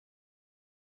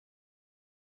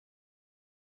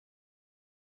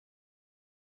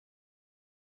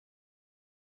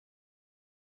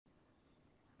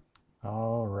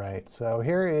All right, so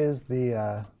here is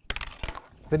the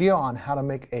video on how to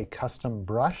make a custom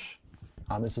brush.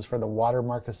 This is for the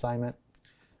Watermark assignment.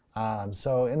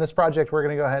 So in this project, we're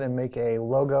going to go ahead and make a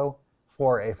logo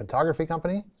for a photography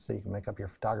company. So you can make up your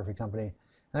photography company. And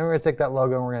then we're going to take that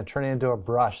logo and we're going to turn it into a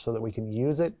brush so that we can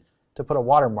use it to put a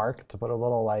watermark, to put a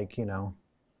little, like,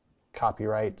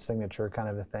 copyright signature kind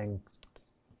of a thing.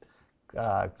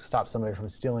 Stop somebody from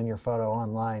stealing your photo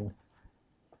online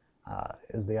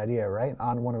is the idea, right?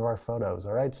 On one of our photos,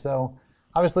 all right? So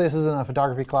obviously this isn't a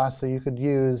photography class, so you could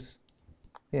use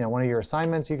one of your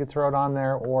assignments, you could throw it on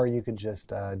there, or you could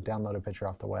just download a picture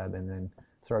off the web and then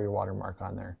throw your watermark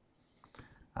on there.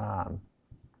 But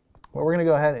we're going to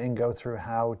go ahead and go through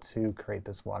how to create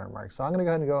this watermark. So I'm going to go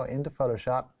ahead and go into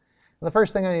Photoshop. And the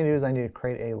first thing I need to do is I need to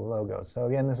create a logo. So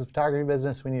again, this is photography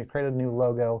business. We need to create a new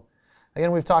logo.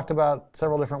 Again, we've talked about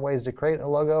several different ways to create a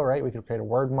logo, right? We could create a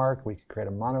word mark. We could create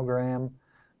a monogram.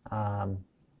 So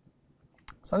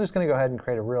I'm just going to go ahead and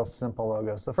create a real simple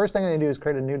logo. So the first thing I need to do is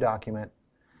create a new document.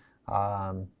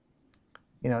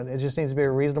 It just needs to be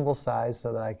a reasonable size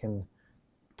so that I can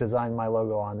design my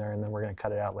logo on there, and then we're going to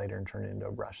cut it out later and turn it into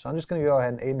a brush. So I'm just going to go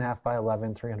ahead and 8.5 by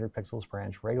 11, 300 pixels per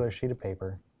inch, regular sheet of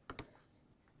paper.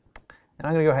 And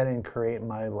I'm going to go ahead and create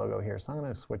my logo here. So I'm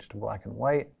going to switch to black and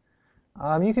white.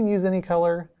 You can use any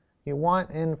color you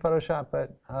want in Photoshop,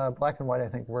 but black and white I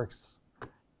think works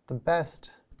the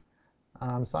best.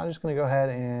 So I'm just going to go ahead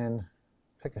and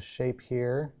pick a shape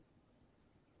here.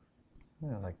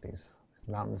 Like these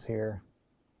mountains here,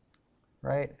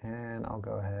 right? And I'll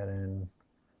go ahead and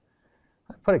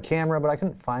put a camera, but I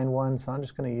couldn't find one, so I'm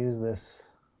just going to use this.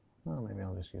 Well, maybe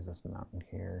I'll just use this mountain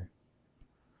here.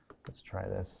 Let's try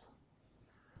this.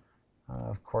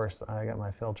 Of course, I got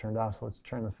my fill turned off, so let's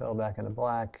turn the fill back into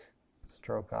black,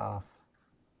 stroke off.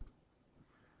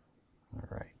 All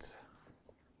right.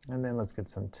 And then let's get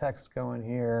some text going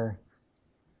here.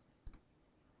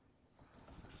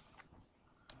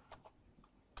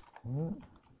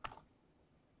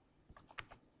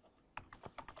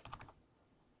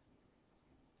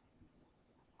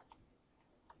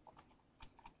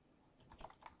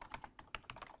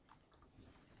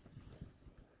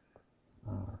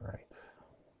 All right.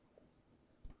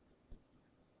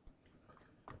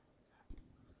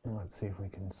 And let's see if we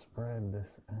can spread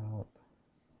this out.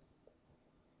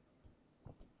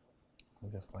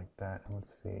 Just like that. And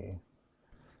let's see.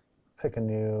 Pick a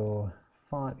new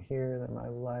font here that I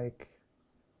like.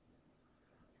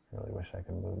 Really wish I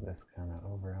could move this kind of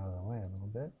over out of the way a little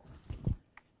bit.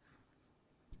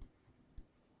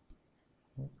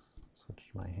 Oops,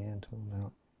 switched my hand tool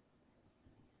out.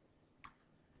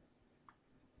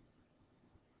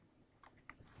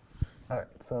 All right,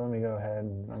 so let me go ahead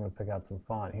and I'm going to pick out some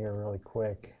font here really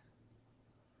quick.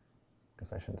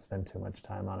 Guess I shouldn't spend too much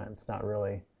time on it. It's not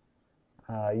really,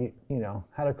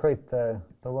 how to create the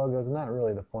logo is not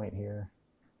really the point here.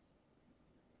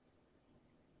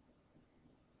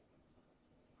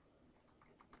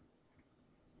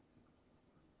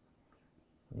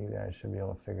 You guys should be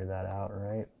able to figure that out,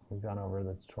 right? We've gone over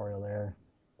the tutorial there.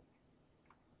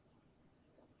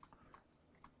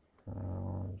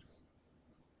 So just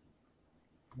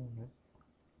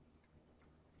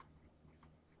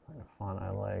find a font I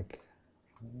like.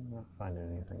 I'm not finding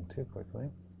anything too quickly.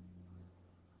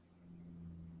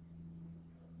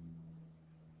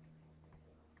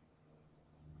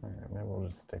 All right, maybe we'll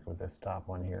just stick with this top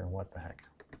one here. What the heck?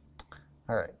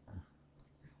 All right.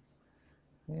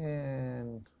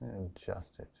 And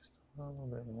adjust it just a little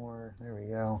bit more. There we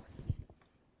go.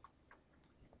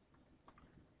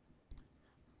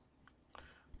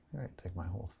 All right, take my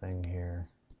whole thing here.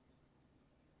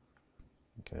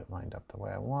 Get it lined up the way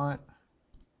I want.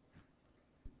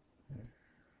 Let's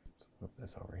move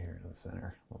this over here to the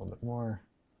center a little bit more.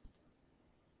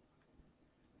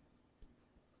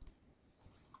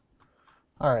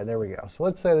 All right, there we go. So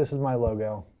let's say this is my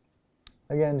logo.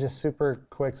 Again, just super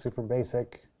quick, super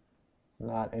basic,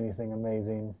 not anything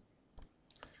amazing.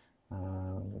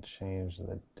 Change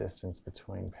the distance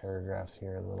between paragraphs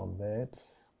here a little bit.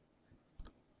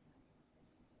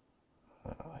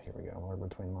 Here we go, word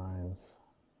between lines.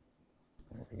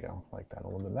 There we go, like that a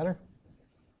little bit better.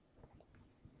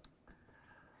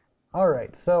 All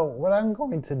right, so what I'm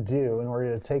going to do in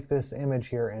order to take this image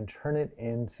here and turn it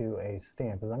into a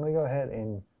stamp is I'm going to go ahead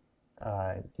and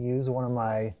use one of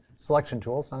my selection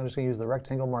tools. So I'm just going to use the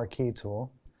rectangle marquee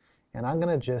tool, and I'm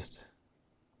going to just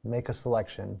make a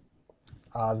selection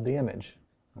of the image,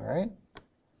 all right,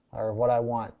 or what I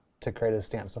want to create a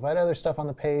stamp. So if I had other stuff on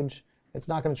the page, it's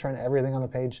not going to turn everything on the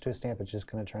page to a stamp. It's just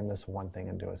going to turn this one thing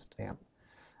into a stamp.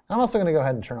 And I'm also going to go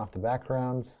ahead and turn off the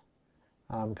backgrounds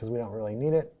because we don't really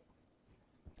need it.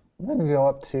 then go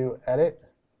up to Edit,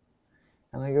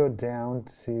 and I go down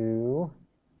to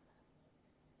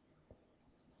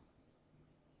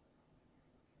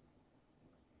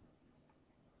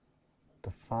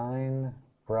Define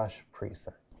Brush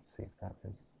Preset. Let's see if that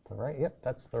is the right, yep,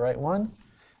 that's the right one.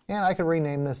 And I could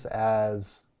rename this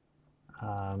as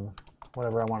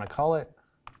whatever I want to call it.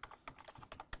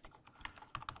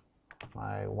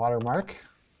 My watermark.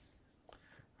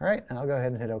 All right, and I'll go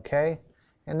ahead and hit OK.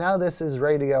 And now this is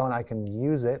ready to go, and I can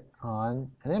use it on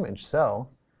an image. So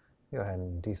go ahead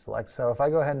and deselect. So if I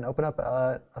go ahead and open up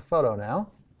a photo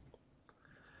now,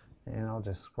 and I'll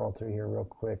just scroll through here real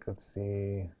quick. Let's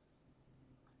see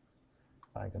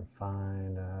if I can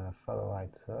find a photo I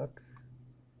took.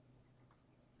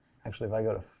 Actually, if I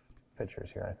go to pictures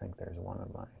here, I think there's one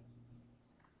of my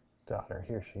daughter.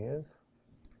 Here she is.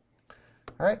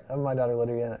 All right, of my daughter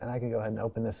Lydia, and I can go ahead and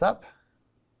open this up.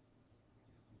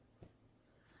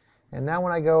 And now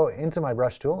when I go into my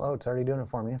brush tool, oh, it's already doing it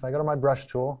for me. If I go to my brush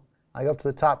tool, I go up to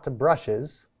the top to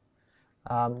brushes,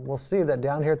 we'll see that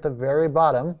down here at the very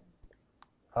bottom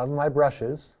of my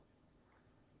brushes,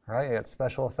 all right, I got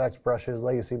special effects brushes,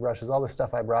 legacy brushes, all the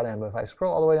stuff I brought in. But if I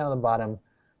scroll all the way down to the bottom,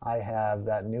 I have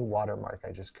that new watermark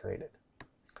I just created.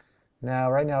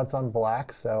 Now, right now it's on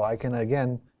black, so I can,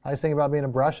 again, nice thing about being a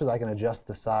brush is I can adjust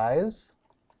the size.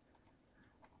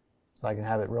 So I can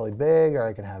have it really big or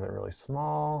I can have it really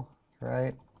small,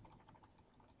 right?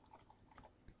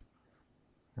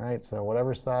 All right, so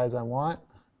whatever size I want.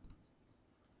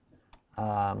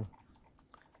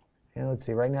 And let's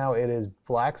see, right now it is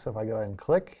black, so if I go ahead and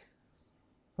click,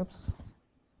 oops.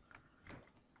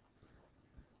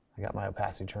 I got my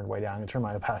opacity turned way down. I'm going to turn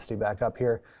my opacity back up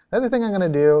here. The other thing I'm going to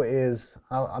do is,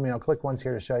 I'll click once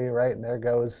here to show you, right? And there it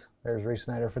goes. There's Reese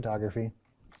Snyder Photography.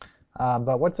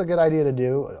 But what's a good idea to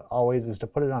do always is to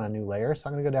put it on a new layer. So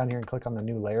I'm going to go down here and click on the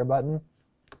new layer button.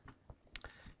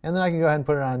 And then I can go ahead and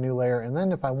put it on a new layer. And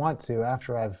then if I want to,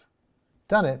 after I've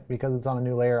done it, because it's on a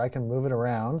new layer, I can move it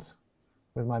around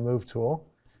with my move tool.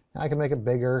 And I can make it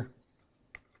bigger,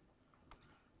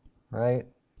 right?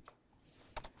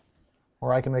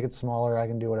 Or I can make it smaller. I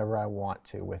can do whatever I want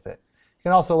to with it. You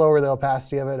can also lower the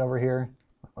opacity of it over here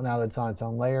now that it's on its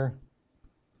own layer.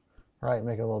 Right,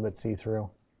 make it a little bit see-through.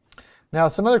 Now,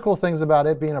 some other cool things about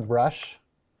it being a brush,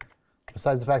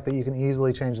 besides the fact that you can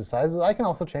easily change the sizes, I can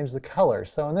also change the color.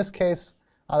 So in this case,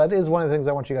 that is one of the things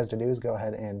I want you guys to do is go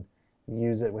ahead and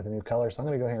use it with a new color. So I'm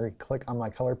going to go ahead and click on my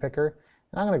color picker,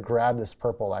 and I'm going to grab this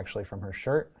purple actually from her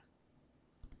shirt.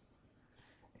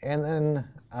 And then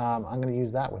I'm going to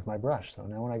use that with my brush. So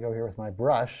now when I go here with my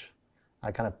brush,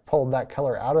 I kind of pulled that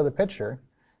color out of the picture,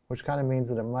 which kind of means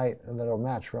that it'll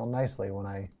match real nicely when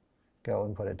I go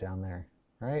and put it down there,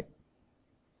 right?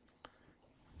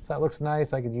 So that looks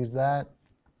nice. I could use that.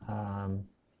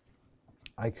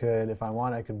 I could, if I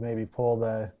want, I could maybe pull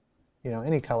the,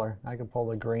 any color. I could pull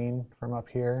the green from up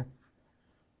here,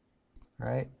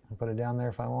 right? And put it down there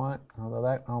if I want. Although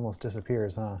that almost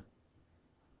disappears, huh?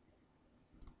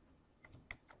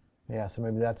 Yeah, so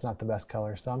maybe that's not the best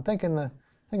color. So I'm thinking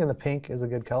the pink is a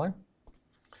good color.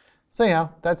 So yeah,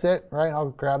 that's it, right? I'll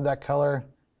grab that color.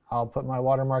 I'll put my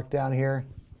watermark down here,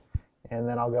 and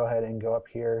then I'll go ahead and go up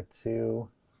here to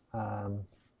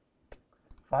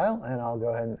File, and I'll go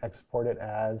ahead and export it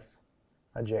as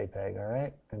a JPEG, all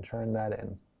right? And turn that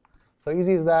in. So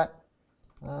easy as that.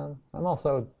 I'm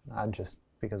just,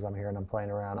 because I'm here and I'm playing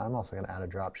around, I'm also going to add a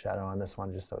drop shadow on this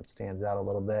one just so it stands out a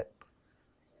little bit.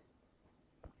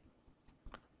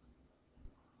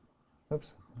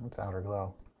 Oops, that's outer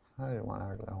glow. I didn't want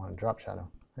outer glow, I want a drop shadow.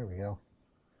 There we go.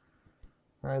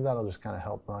 All right, that'll just kind of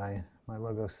help my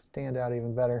logo stand out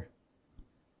even better.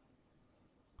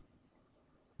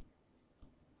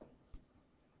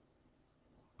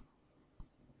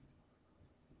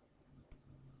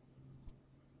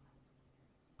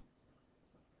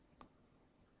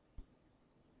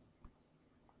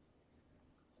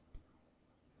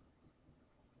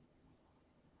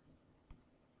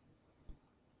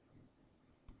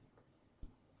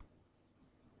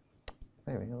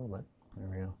 Maybe a little bit. There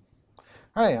we go.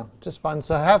 All right, yeah, just fun.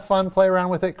 So have fun, play around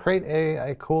with it, create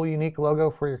a cool, unique logo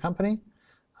for your company,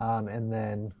 and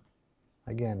then,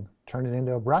 again, turn it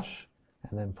into a brush,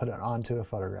 and then put it onto a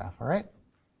photograph, all right?